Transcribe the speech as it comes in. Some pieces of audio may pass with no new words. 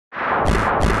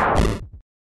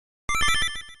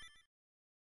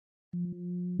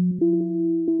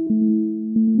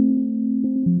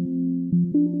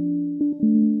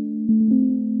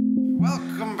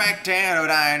back to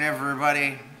Anodyne,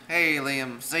 everybody. Hey,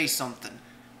 Liam, say something.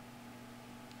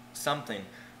 Something.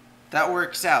 That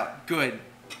works out. Good.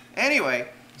 Anyway,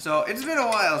 so it's been a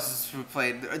while since we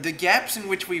played. The gaps in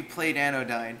which we played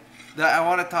Anodyne. I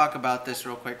want to talk about this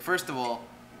real quick. First of all,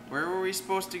 where were we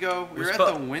supposed to go? We were at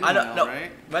the windmill,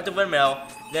 right? We're at the windmill.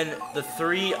 Then the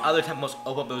 3 other temples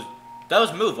open up those. That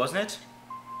was moved, wasn't it?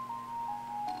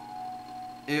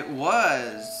 It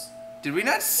was. Did we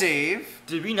not save?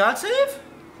 Did we not save?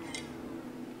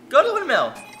 Go to the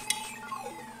windmill.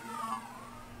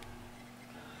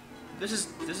 This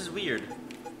is weird.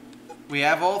 We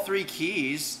have all 3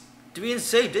 keys. We didn't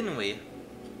save, didn't we?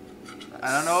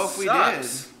 I don't know if we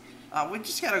did. We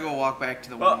just gotta go walk back to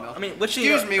the windmill. I mean,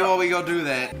 excuse me while we go do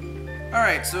that.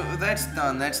 Alright, so that's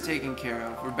done. That's taken care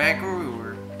of. We're back where we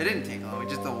were. It didn't take long. We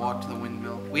just walked to the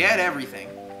windmill. We had everything.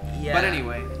 Yeah. But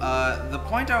anyway, the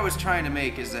point I was trying to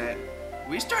make is that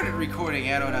we started recording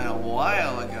Anodyne a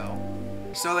while ago.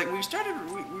 So like we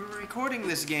were recording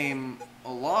this game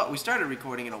a lot. We started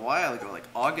recording it a while ago, like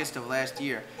August of last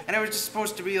year. And it was just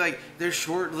supposed to be like their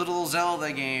short little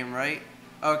Zelda game, right?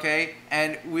 Okay?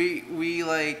 And we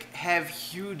like have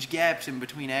huge gaps in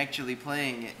between actually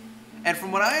playing it. And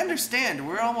from what I understand,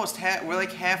 we're almost we're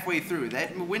like halfway through.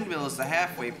 That windmill is the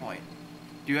halfway point.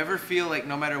 Do you ever feel like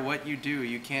no matter what you do,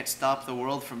 you can't stop the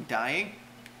world from dying?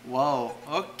 Whoa.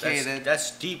 Okay,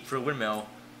 that's deep for a windmill.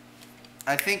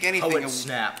 I think anything. Oh, it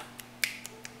snap.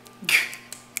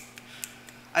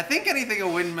 I think anything a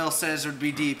windmill says would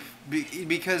be deep,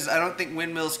 because I don't think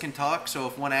windmills can talk. So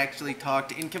if one actually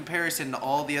talked, in comparison to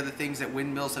all the other things that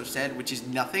windmills have said, which is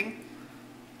nothing,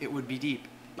 it would be deep.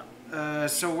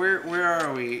 So where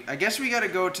are we? I guess we got to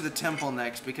go to the temple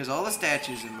next because all the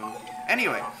statues have moved.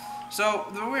 Anyway, so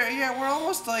we're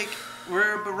almost like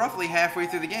we're roughly halfway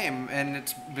through the game, and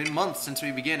it's been months since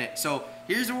we began it. So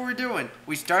here's what we're doing.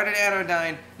 We started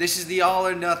Anodyne. This is the all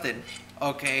or nothing.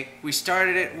 Okay, we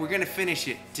started it. We're gonna finish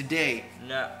it today.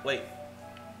 No, wait.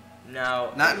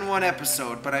 No. Not in one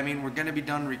episode, but I mean we're gonna be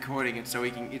done recording it so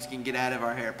it can get out of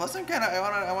our hair. Plus,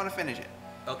 I wanna finish it.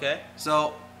 Okay.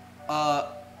 So,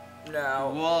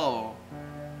 No. Whoa.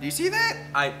 Do you see that?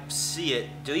 I see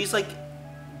it. Do these like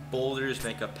boulders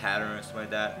make a pattern or something like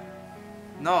that?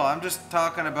 No, I'm just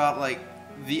talking about like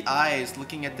the eyes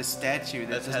looking at the statue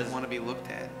that doesn't want to be looked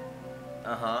at.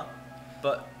 Uh-huh.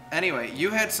 But anyway,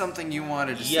 you had something you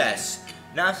wanted to say. Yes.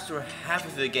 Now since we're halfway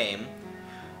through the game,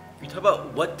 we talk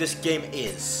about what this game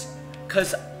is.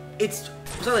 Cause it's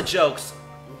all the jokes.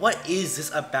 What is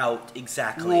this about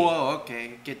exactly? Whoa,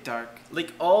 okay, get dark.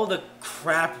 Like all the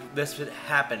crap that's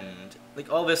happened.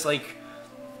 Like all this like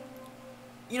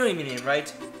you know what I mean,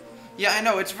 right? Yeah, I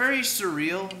know, it's very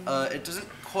surreal. It doesn't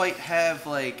quite have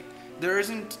like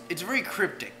it's very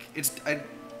cryptic.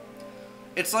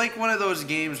 It's like one of those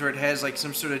games where it has like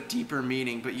some sort of deeper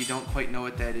meaning, but you don't quite know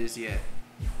what that is yet.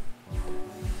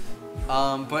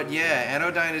 But yeah,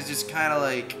 Anodyne is just kind of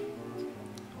like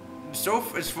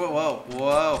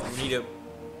whoa. We need to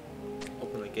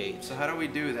open the gate. So how do we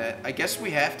do that? I guess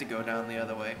we have to go down the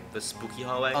other way. The spooky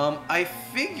hallway? I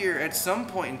figure at some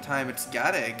point in time it's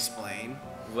gotta explain.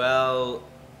 Well,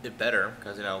 it better,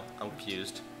 because, you know, I'm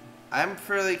confused. I'm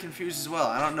fairly confused as well.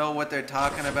 I don't know what they're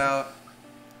talking about.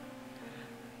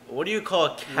 What do you call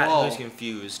a cat who's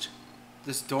confused?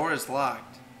 This door is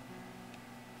locked.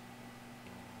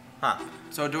 Huh.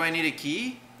 So do I need a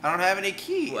key? I don't have any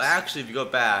keys. Well, actually, if you go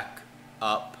back,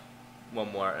 up,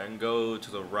 one more, and go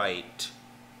to the right.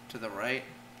 To the right?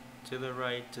 To the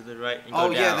right, to the right, and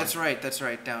go down. Yeah, that's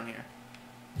right, down here.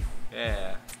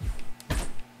 Yeah.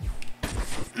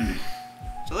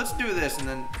 So let's do this and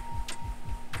then.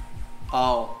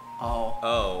 Oh.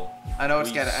 I know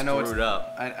it's gotta. I know it's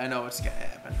up. I know it's gotta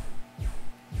happen.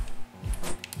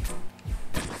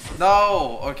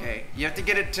 No. Okay. You have to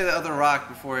get it to the other rock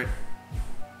before it.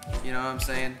 You know what I'm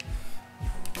saying?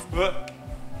 What?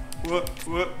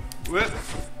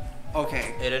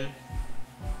 Okay. Aiden.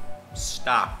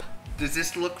 Stop. Does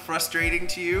this look frustrating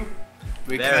to you?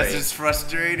 Because it's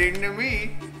frustrating to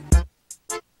me.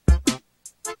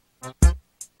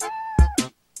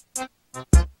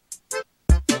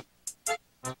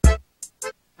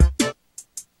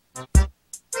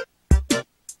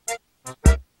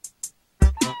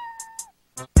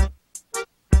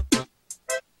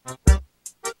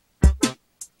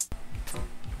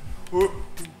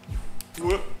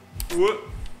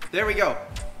 There we go.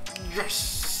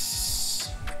 Yes.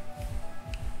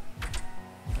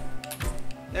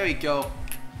 There we go.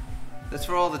 That's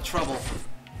for all the trouble.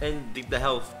 And the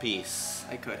health piece.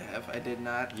 I could have. I did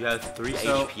not. You have 3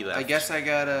 so, HP left. I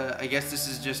guess this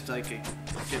is just like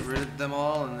get rid of them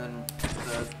all and then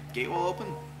the gate will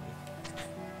open.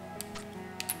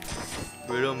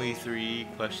 Riddle me 3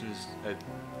 questions.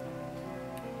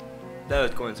 That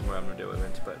was going somewhere I'm gonna do with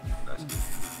it, but that's.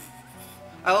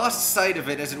 I lost sight of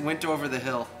it as it went over the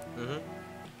hill.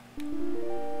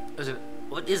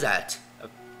 What is that?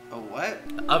 A what?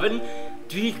 Oven?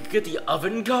 Do you get the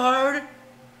oven guard?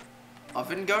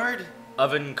 Oven guard?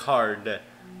 Oven card.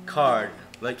 Card.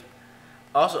 Like,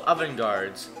 also oven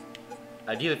guards.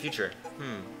 Idea of the future.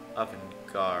 Oven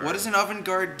guard. What does an oven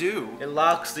guard do? It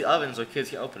locks the oven so kids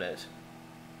can open it.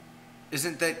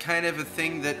 Isn't that kind of a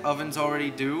thing that ovens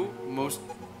already do?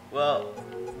 Well,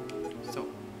 So,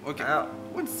 okay.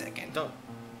 1 second. don't.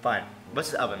 Fine.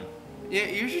 What's the oven? Yeah,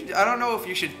 you should. I don't know if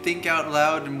you should think out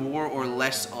loud more or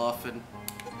less often.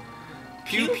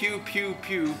 Pew pew pew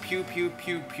pew pew pew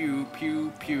pew pew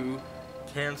pew pew.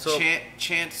 Cancel.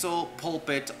 Chancel,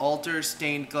 pulpit, altar,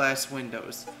 stained glass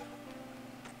windows.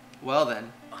 Well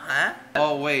then. Huh?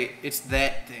 Oh wait, it's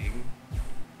that thing.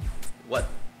 What?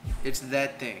 It's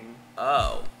that thing.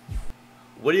 Oh.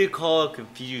 What do you call a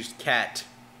confused cat?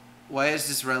 Why is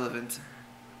this relevant?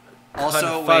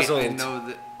 Also, Confuzzled. wait, I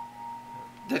know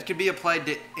that could be applied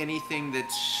to anything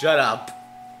that's. Shut up.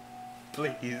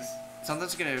 Please.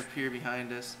 Something's gonna appear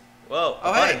behind us. Whoa.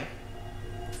 Oh hey!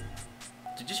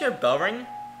 Did you hear a bell ring?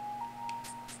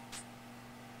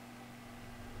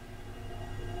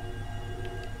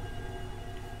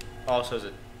 Also, is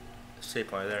it save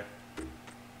point there?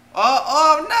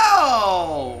 Oh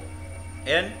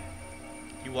no! And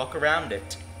you walk around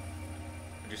it.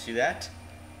 Did you see that?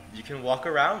 You can walk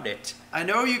around it. I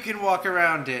know you can walk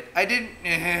around it. I didn't.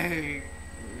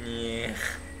 Yeah.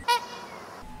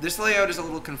 This layout is a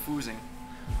little confusing.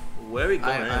 Where are we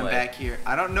going I'm anyway? back here.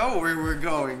 I don't know where we're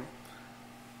going.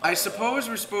 I suppose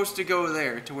we're supposed to go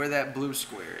there, to where that blue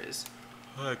square is.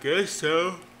 I guess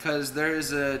so. Because there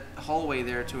is a hallway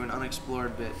there to an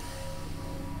unexplored bit.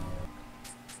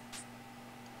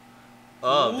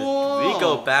 Oh, did we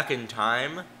go Whoa. back in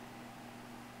time?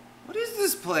 What is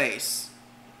this place?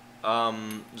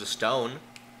 The stone.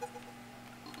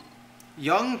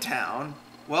 Youngtown?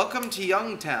 Welcome to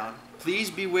Youngtown. Please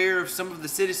beware of some of the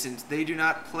citizens. They do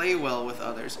not play well with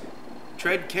others.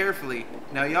 Tread carefully.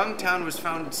 Now, Youngtown was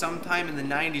founded sometime in the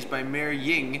 90s by Mayor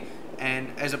Ying,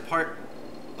 and as a part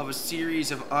of a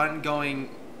series of ongoing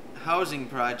housing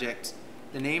projects.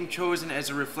 The name chosen as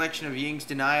a reflection of Ying's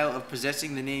denial of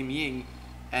possessing the name Ying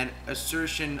and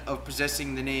assertion of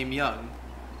possessing the name Young.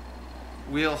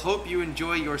 We'll hope you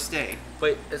enjoy your stay.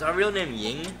 Wait, is our real name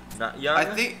Ying, not Young? I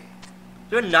think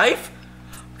You have a knife?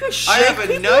 You can I shake have a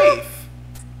people? knife.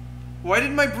 Why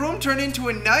did my broom turn into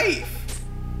a knife?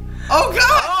 Oh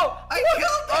God! Oh! I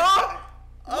killed that guy.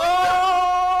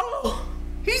 Oh!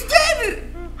 He's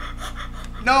dead!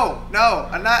 No, no,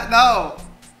 I'm not, no.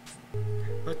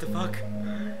 What the fuck?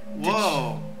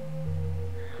 Whoa.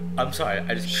 I'm sorry,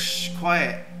 I just. Shh,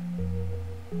 quiet.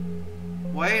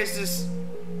 Why is this?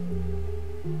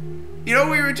 You know,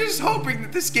 we were just hoping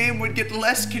that this game would get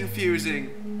less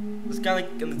confusing. This guy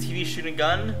like in the TV shooting a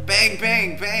gun? Bang,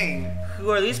 bang, bang. Who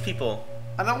are these people?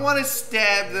 I don't want to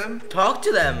stab them. Talk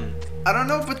to them. I don't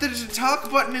know, but there's a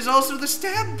talk button is also the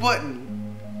stab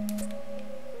button.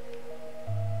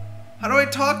 How do I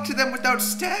talk to them without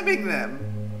stabbing them?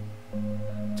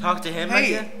 Talk to him,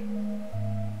 Hey. I guess?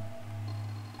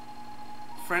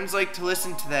 Friends like to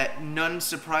listen to that None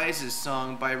Surprises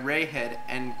song by Rayhead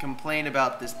and complain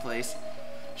about this place.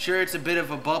 Sure, it's a bit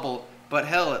of a bubble, but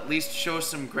hell, at least show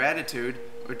some gratitude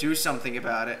or do something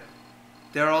about it.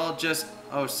 They're all just...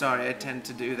 Oh, sorry, I tend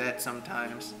to do that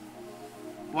sometimes.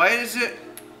 Why is this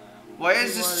Who are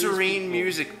these serene people?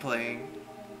 music playing?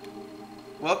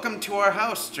 Welcome to our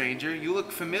house, stranger. You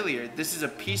look familiar. This is a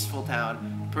peaceful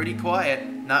town. Pretty quiet.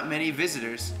 Not many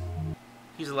visitors.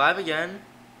 He's alive again.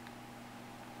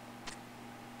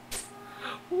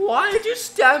 Why did you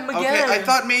stab him again? Okay, I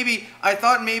thought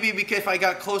maybe because if I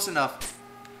got close enough.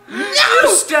 You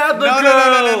stabbed the No, girl!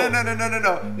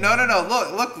 no.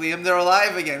 Look, Liam, they're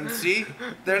alive again. See?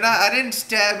 They're not. I didn't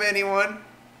stab anyone.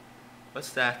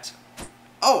 What's that?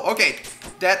 Oh, okay.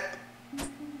 That.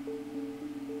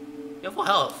 You have full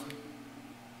health.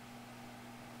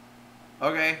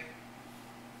 Okay.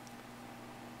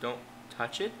 Don't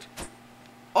touch it.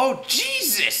 Oh,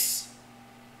 Jesus!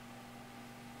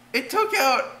 It took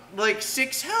out like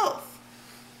 6 health.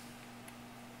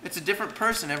 It's a different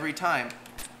person every time.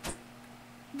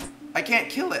 I can't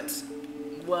kill it.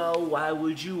 Well, why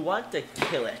would you want to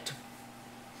kill it?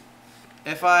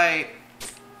 If I...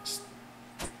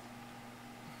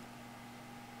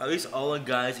 Are these all the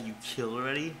guys that you killed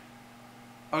already?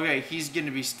 Okay, he's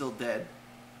gonna be still dead.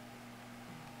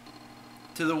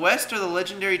 To the west are the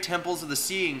legendary temples of the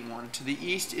Seeing One. To the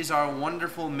east is our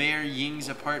wonderful Mayor Ying's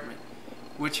apartment.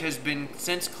 which has been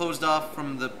since closed off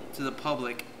to the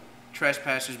public.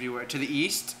 Trespassers beware. To the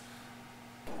east?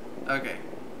 Okay.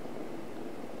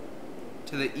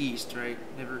 To the east, right?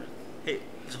 Never. Hey,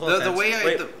 there's a whole the way I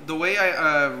there's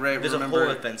remember.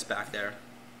 a whole fence back there.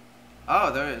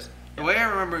 Oh, there is. The way I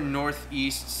remember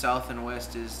northeast, south, and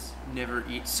west is never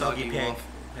eat soggy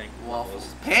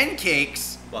waffles.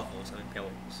 Pancakes. Waffles. I mean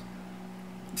pancakes.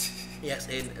 Yes,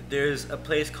 and there's a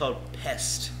place called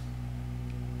Pest.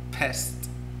 Pest.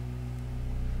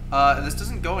 This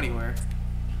doesn't go anywhere.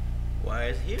 Why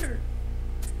is it here?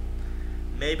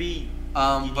 Maybe.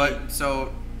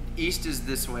 So east is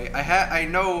this way. I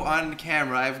know on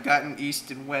camera I've gotten east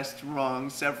and west wrong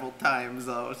several times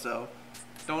though, so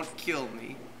don't kill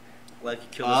me. Like you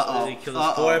kill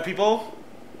those 4 people?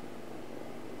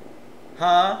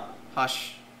 Huh?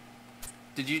 Hush.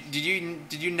 Did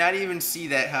you not even see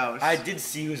that house? I did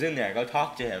see who's in there. Go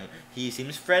talk to him. He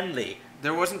seems friendly.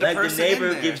 There wasn't a like person the neighbor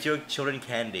in there. gives your children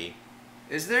candy.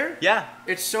 Is there? Yeah.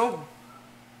 It's so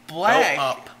black. Go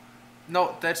up.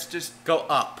 No, that's just. Go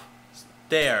up.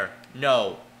 There.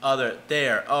 No. Other.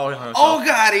 There. Oh, he hung himself. Oh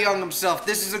God, he hung himself.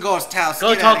 This is a ghost house.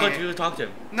 Go Get talk. out of Go here. talk to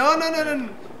him. No.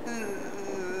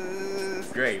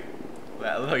 Great.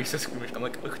 Well, I love how he's so squeamish. I'm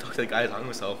like, go talk to the guy who's hung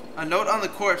himself. A note on the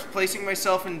corpse, placing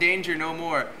myself in danger no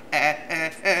more.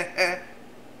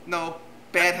 No,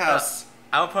 bad house.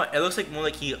 It looks like more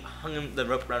like he hung the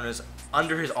rope around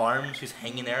under his arms. He's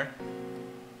hanging there.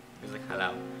 He's like,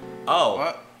 hello. Oh.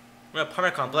 What? We're in an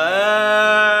apartment complex.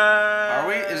 Are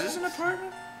we? Is this an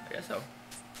apartment? I guess so.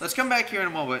 Let's come back here in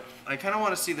a moment. I kind of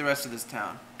want to see the rest of this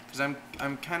town because I'm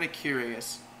kind of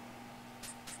curious.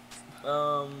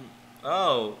 Oh.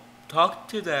 Talk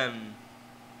to them.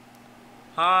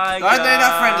 Hi, guys. They're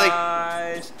not friendly.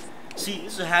 See,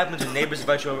 this is what happens when neighbors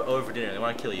invite you over for dinner. They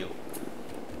want to kill you.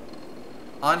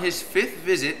 On his 5th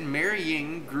visit, Mary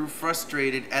Ying grew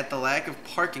frustrated at the lack of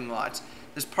parking lots.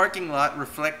 This parking lot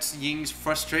reflects Ying's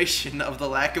frustration of the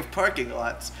lack of parking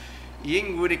lots.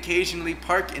 Ying would occasionally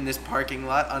park in this parking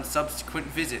lot on subsequent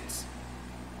visits.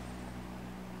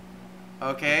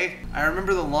 Okay, I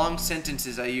remember the long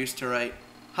sentences I used to write.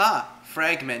 Ha!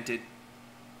 Fragmented.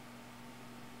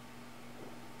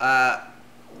 Okay.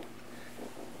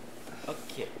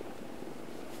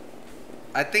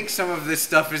 I think some of this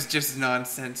stuff is just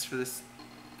nonsense for this.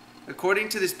 According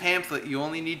to this pamphlet, you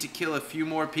only need to kill a few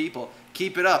more people.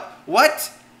 Keep it up.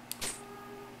 What?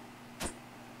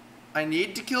 I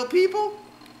need to kill people?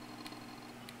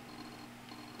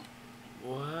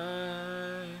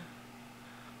 What?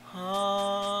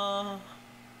 Huh?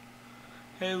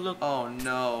 Hey, look. Oh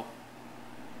no.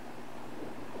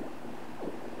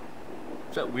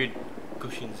 What's that weird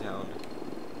gushing sound?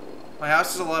 My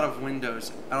house has a lot of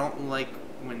windows. I don't like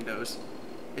windows.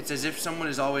 It's as if someone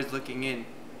is always looking in,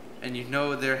 and you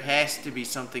know there has to be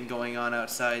something going on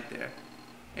outside there.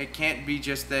 It can't be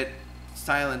just that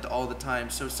silent all the time,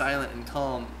 so silent and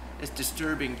calm. It's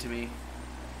disturbing to me.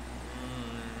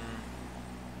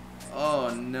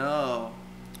 Oh no.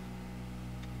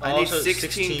 I need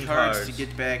 16 cards to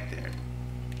get back there.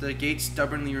 The gate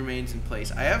stubbornly remains in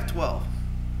place. I have 12.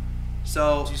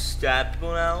 So... Do you stab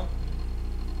people now?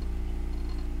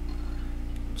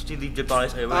 Just need to leave dead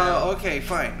bodies everywhere now. Okay,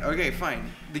 fine. Okay,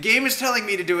 fine. The game is telling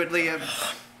me to do it, Liam.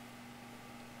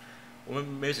 Well,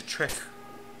 maybe it's a trick.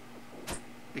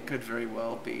 It could very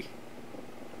well be.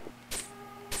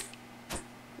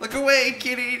 Look away,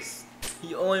 kitties!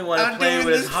 You only want to I'm play doing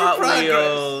with this his for Hot progress.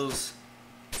 Wheels.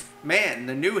 Man,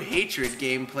 the new Hatred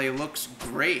gameplay looks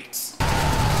great.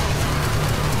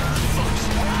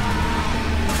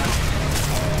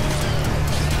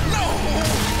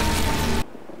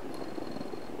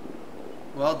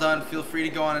 Well done. Feel free to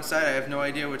go on inside. I have no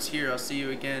idea what's here. I'll see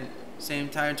you again same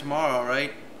time tomorrow,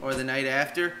 alright? Or the night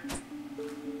after?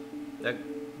 That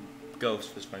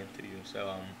ghost was funny to you,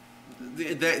 so,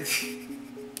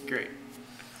 Great.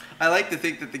 I like to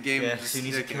think that the game yes, you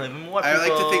need to kill even more I people.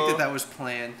 like to think that that was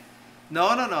planned. No,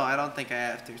 I don't think I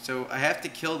have to. So I have to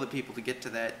kill the people to get to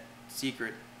that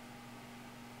secret.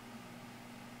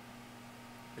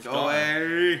 It's Go gone.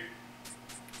 away!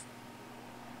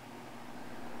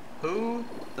 Who?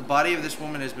 The body of this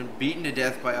woman has been beaten to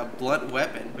death by a blunt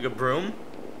weapon. Like a broom?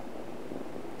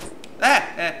 Ah!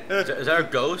 Is that a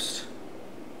ghost?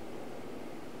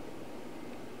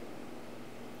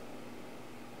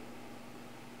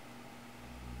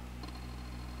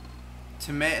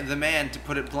 The man, to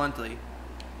put it bluntly.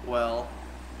 Well,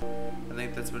 I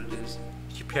think that's what it is.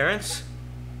 Your parents?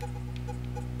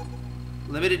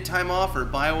 Limited time offer.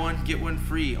 Buy one, get one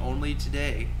free. Only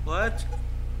today. What?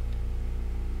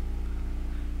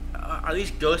 Are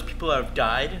these ghost people that have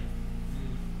died?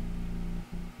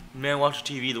 Man watch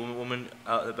TV, the woman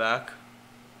out the back.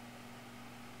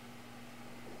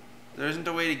 There isn't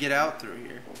a way to get out through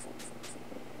here.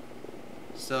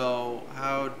 So,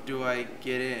 how do I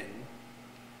get in?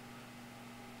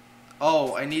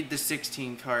 Oh, I need the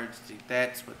 16 cards.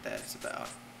 That's what that's about.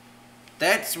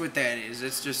 That's what that is.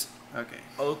 It's just... Okay.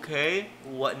 Okay,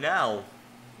 what now?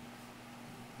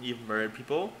 You've murdered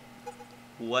people?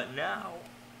 What now?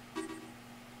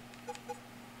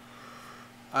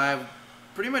 I've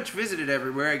pretty much visited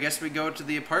everywhere. I guess we go to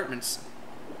the apartments.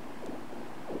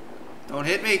 Don't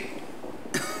hit me!